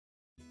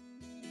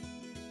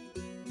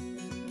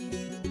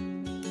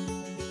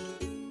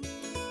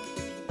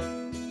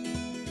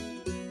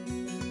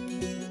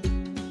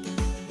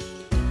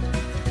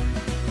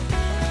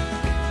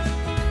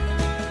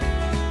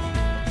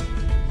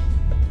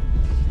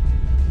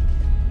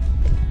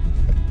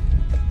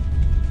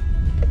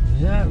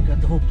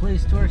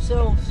place to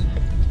ourselves.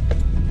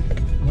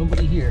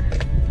 Nobody here.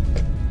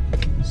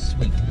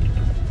 Sweet.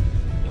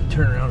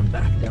 Turn around and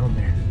back down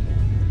there.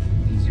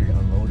 Easier to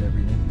unload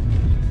everything.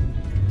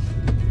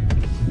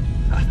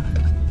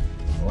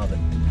 Love it.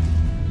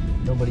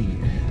 Nobody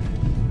here.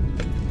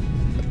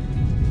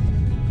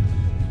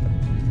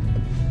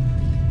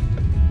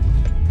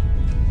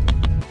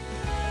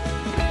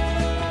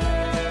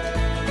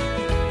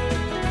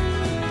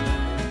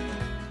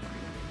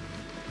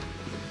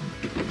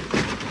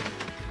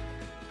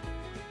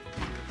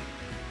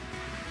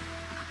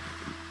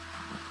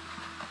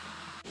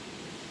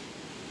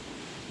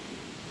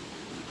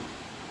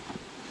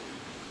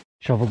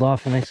 Shoveled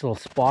off a nice little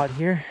spot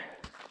here.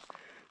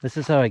 This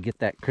is how I get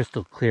that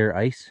crystal clear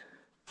ice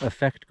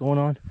effect going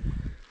on.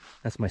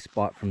 That's my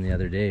spot from the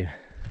other day.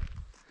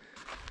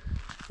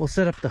 We'll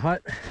set up the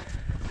hut,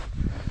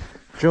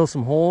 drill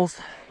some holes.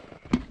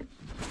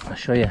 I'll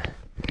show you.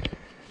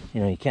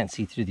 You know, you can't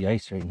see through the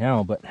ice right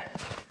now, but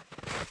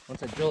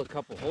once I drill a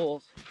couple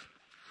holes,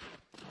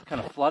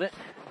 kind of flood it.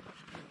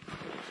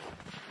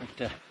 Like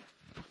to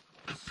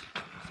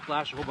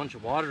splash a whole bunch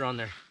of water on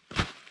there,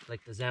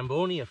 like the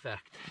Zamboni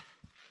effect.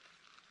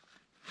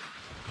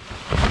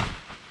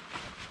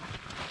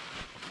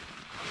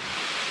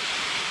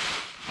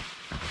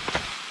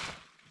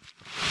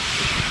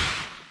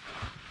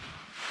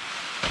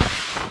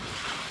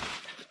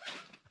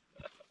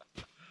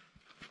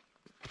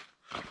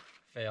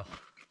 Fail.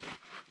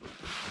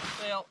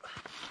 Fail.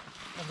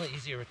 A little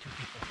easier with two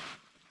people.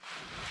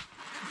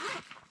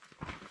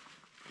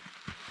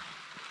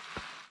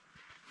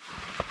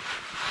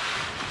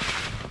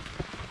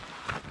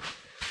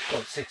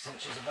 About 6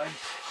 inches of ice.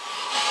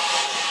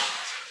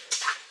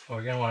 Well,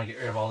 we're going to want to get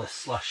rid of all this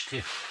slush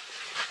too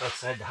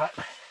outside the hut.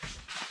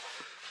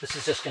 This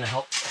is just going to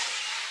help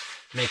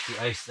make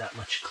the ice that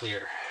much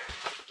clearer.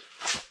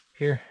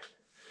 Here,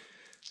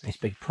 nice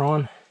big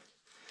prawn.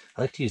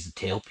 I like to use the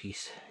tail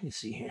piece. You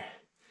see here.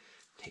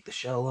 Take the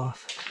shell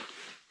off.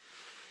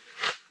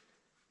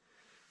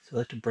 So I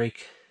like to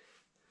break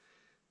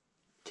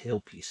the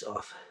tail piece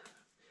off.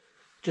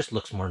 It just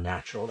looks more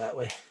natural that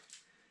way.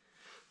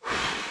 All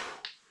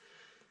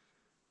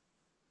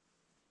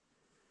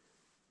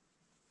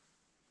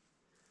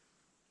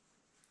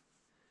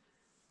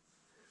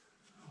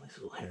these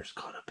little hairs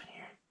caught up in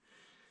here.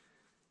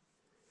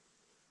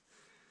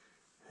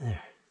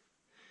 There.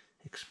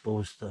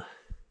 Expose the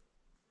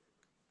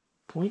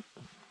point.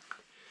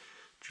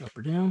 Drop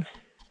her down.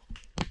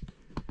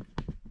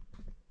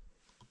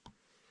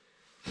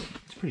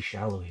 It's pretty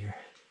shallow here.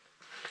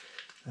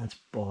 That's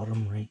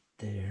bottom right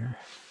there.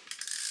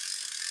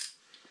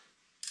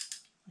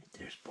 Right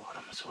there's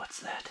bottom. So what's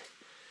that?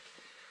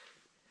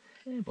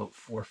 About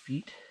 4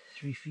 feet,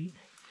 3 feet.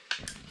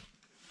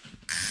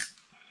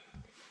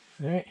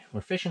 Alright,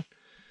 we're fishing.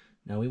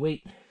 Now we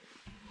wait.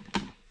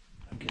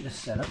 I'll get this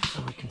set up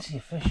so we can see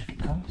a fish if it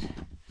comes.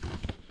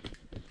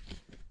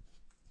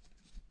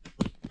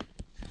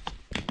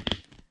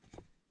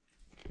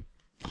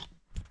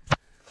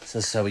 So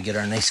this is how we get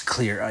our nice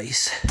clear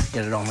ice.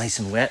 Get it all nice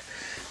and wet.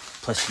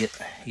 Plus you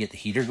get the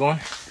heater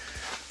going.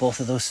 Both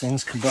of those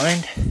things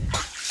combined.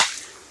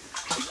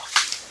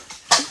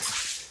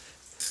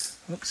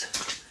 Oops.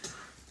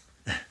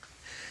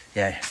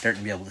 Yeah, you're starting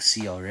to be able to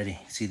see already.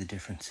 See the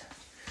difference.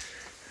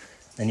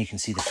 Then you can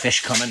see the fish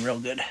coming real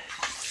good.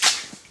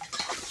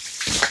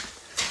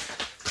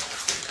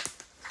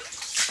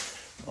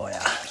 Oh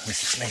yeah,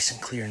 this is nice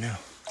and clear now.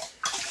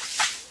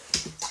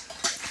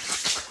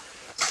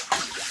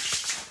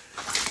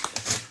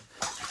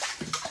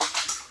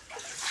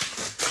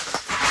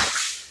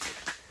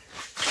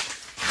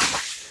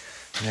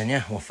 And then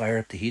yeah, we'll fire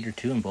up the heater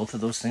too, and both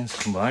of those things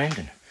combined,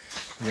 and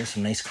there's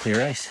some nice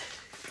clear ice.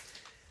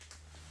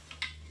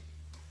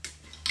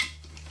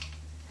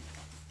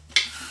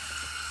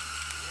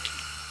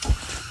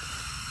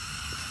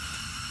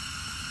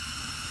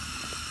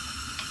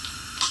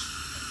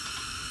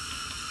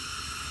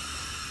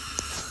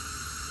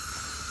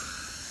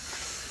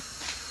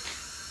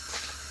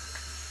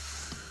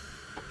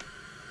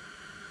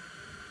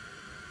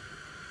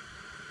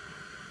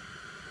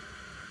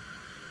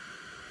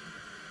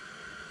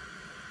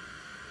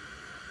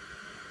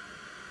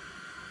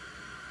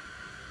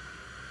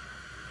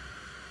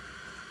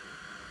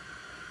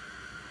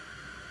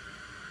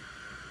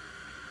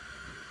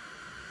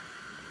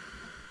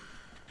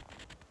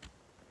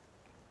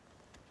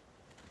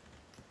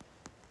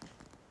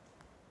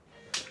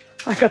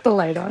 I got the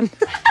light on.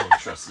 I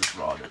don't trust this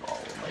rod at all.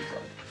 Oh my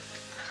god.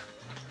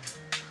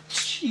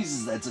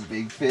 Jesus, that's a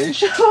big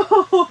fish.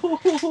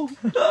 Oh,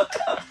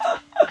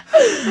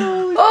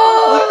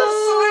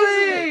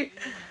 sweet!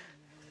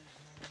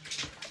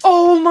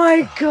 Oh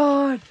my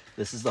god!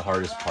 This is the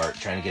hardest part,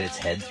 trying to get its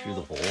head through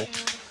the hole.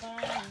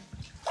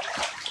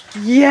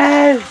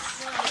 Yes!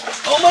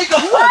 Oh my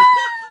god!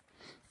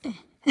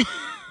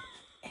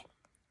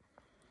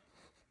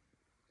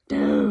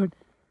 Dude.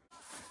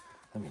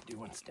 Let me do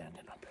one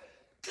standing up.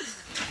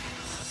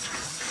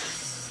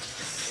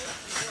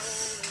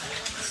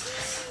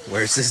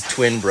 Where's his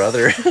twin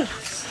brother?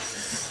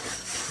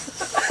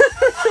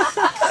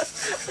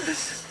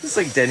 It's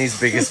like Denny's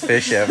biggest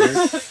fish ever. I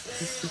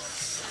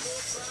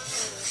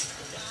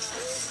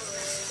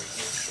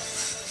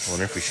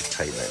wonder if we should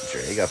tighten that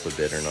drag up a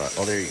bit or not.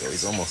 Oh, there you go.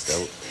 He's almost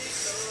out.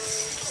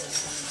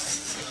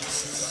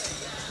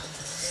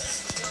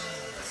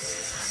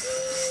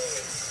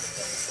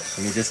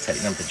 Let me just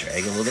tighten up the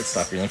drag a little bit.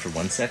 Stop reeling for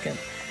 1 second.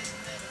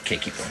 Okay,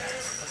 keep going.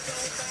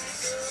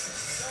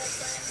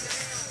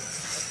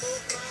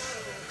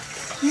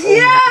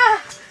 Yeah!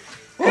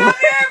 Oh my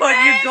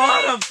god, you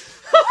got him!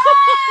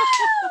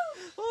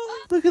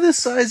 Look at the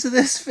size of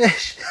this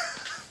fish.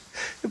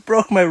 It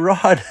broke my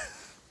rod.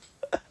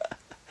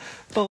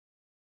 Oh.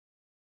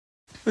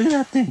 Look at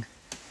that thing.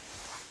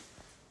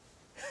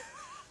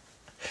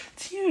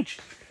 It's huge.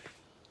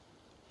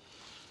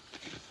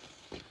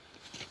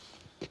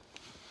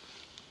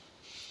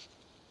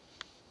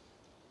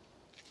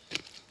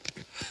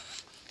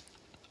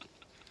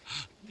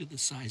 Look at the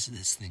size of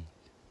this thing.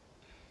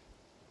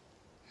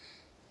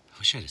 I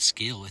wish I had a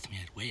scale with me,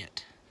 I'd weigh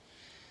it.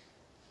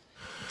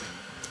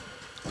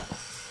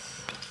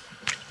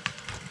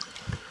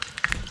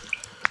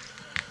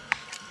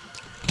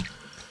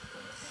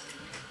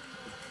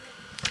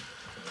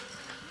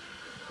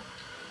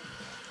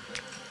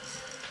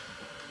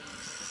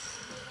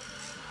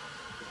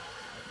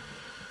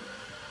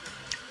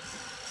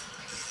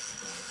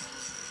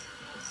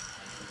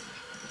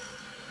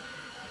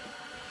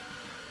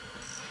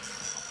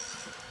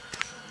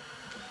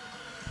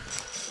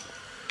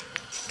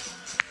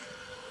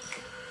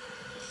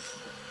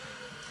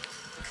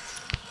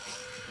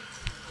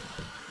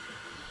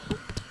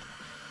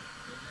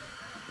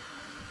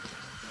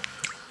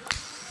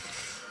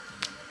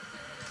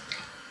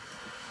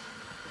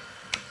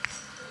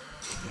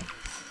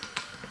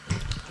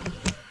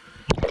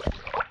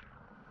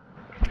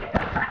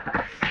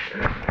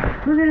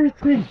 Look at this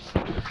thing.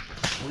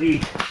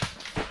 Sweet.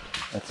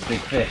 That's a big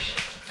fish.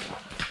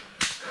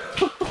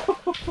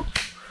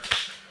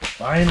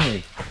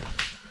 Finally.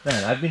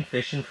 Man, I've been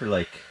fishing for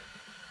like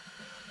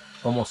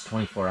almost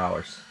 24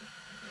 hours.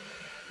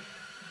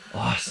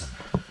 Awesome.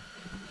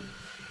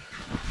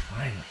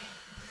 Finally.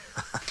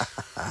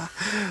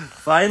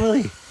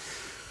 Finally.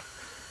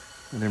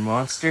 Another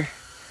monster.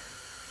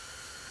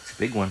 It's a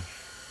big one.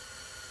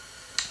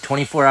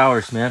 24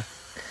 hours, man.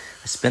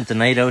 I spent the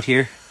night out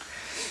here.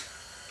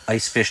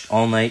 Ice fished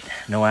all night,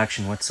 no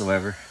action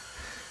whatsoever.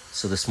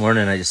 So this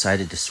morning I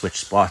decided to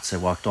switch spots. I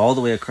walked all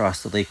the way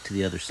across the lake to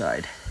the other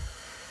side.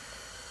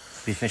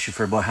 Been fishing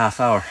for about half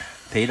hour.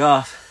 Paid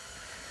off.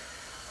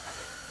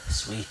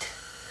 Sweet.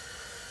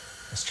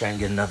 Let's try and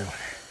get another one.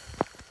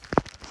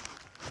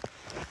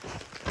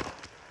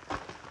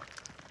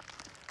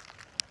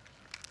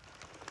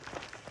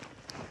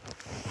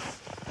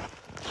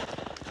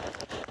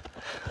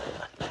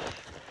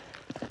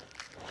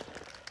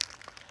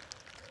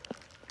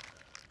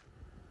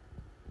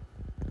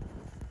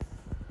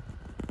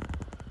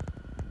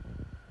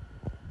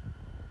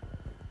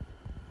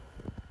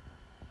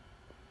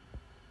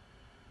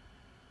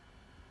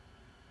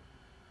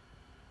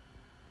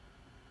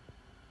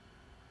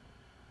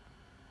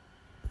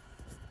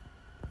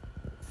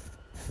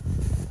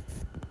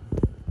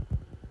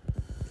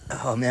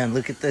 Oh man,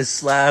 look at this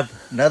slab.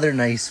 Another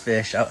nice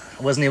fish. I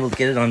wasn't able to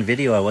get it on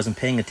video. I wasn't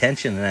paying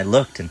attention and I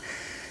looked and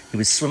he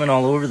was swimming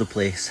all over the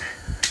place.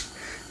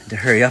 Had to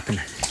hurry up and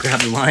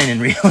grab the line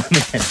and reel him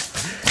in.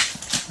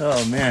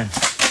 Oh man,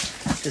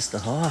 just a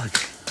hog.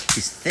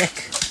 He's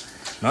thick.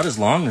 Not as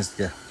long as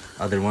the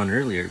other one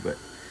earlier, but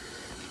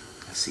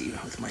let's see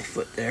with my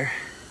foot there.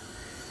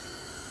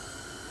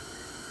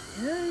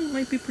 Yeah, he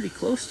might be pretty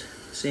close.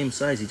 Same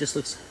size. He just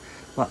looks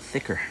a lot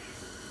thicker.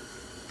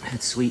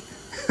 It's sweet.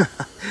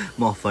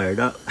 I'm all fired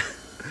up.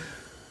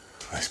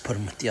 Let's put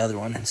him with the other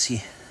one and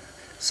see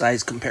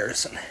size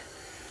comparison.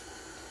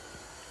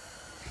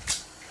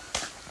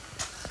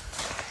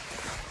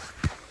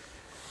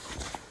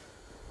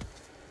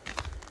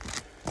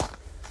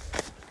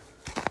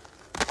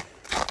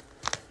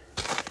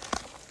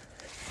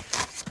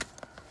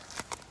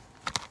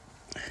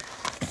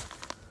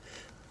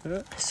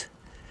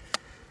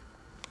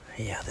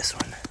 Yeah, this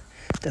one.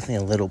 Definitely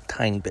a little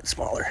tiny bit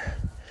smaller.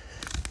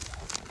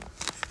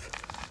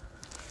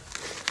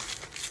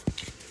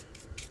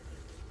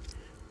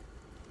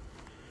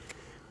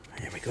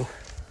 There we go.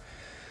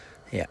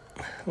 Yeah,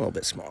 a little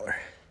bit smaller.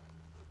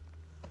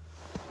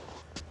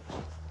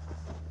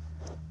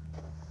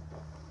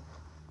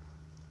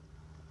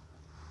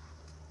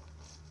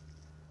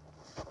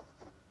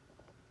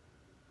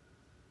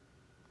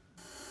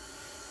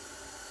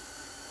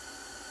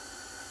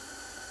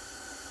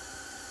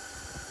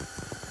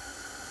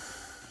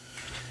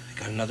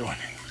 Got another one.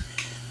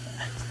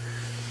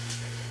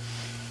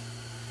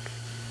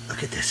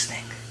 Look at this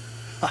thing.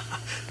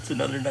 It's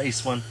another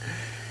nice one.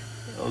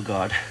 Oh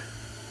God.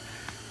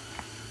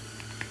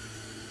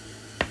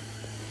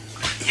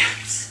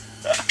 Yes.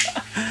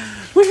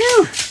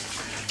 Woohoo!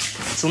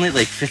 It's only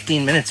like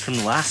 15 minutes from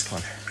the last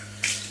one.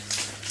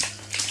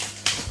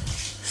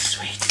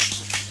 Sweet.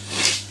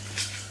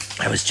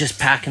 I was just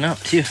packing up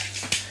too.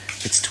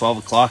 It's 12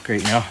 o'clock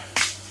right now.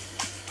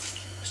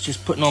 I was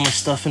just putting all my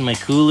stuff in my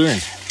cooler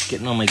and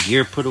getting all my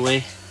gear put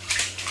away.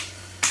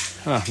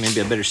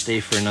 Maybe I better stay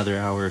for another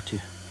hour or two.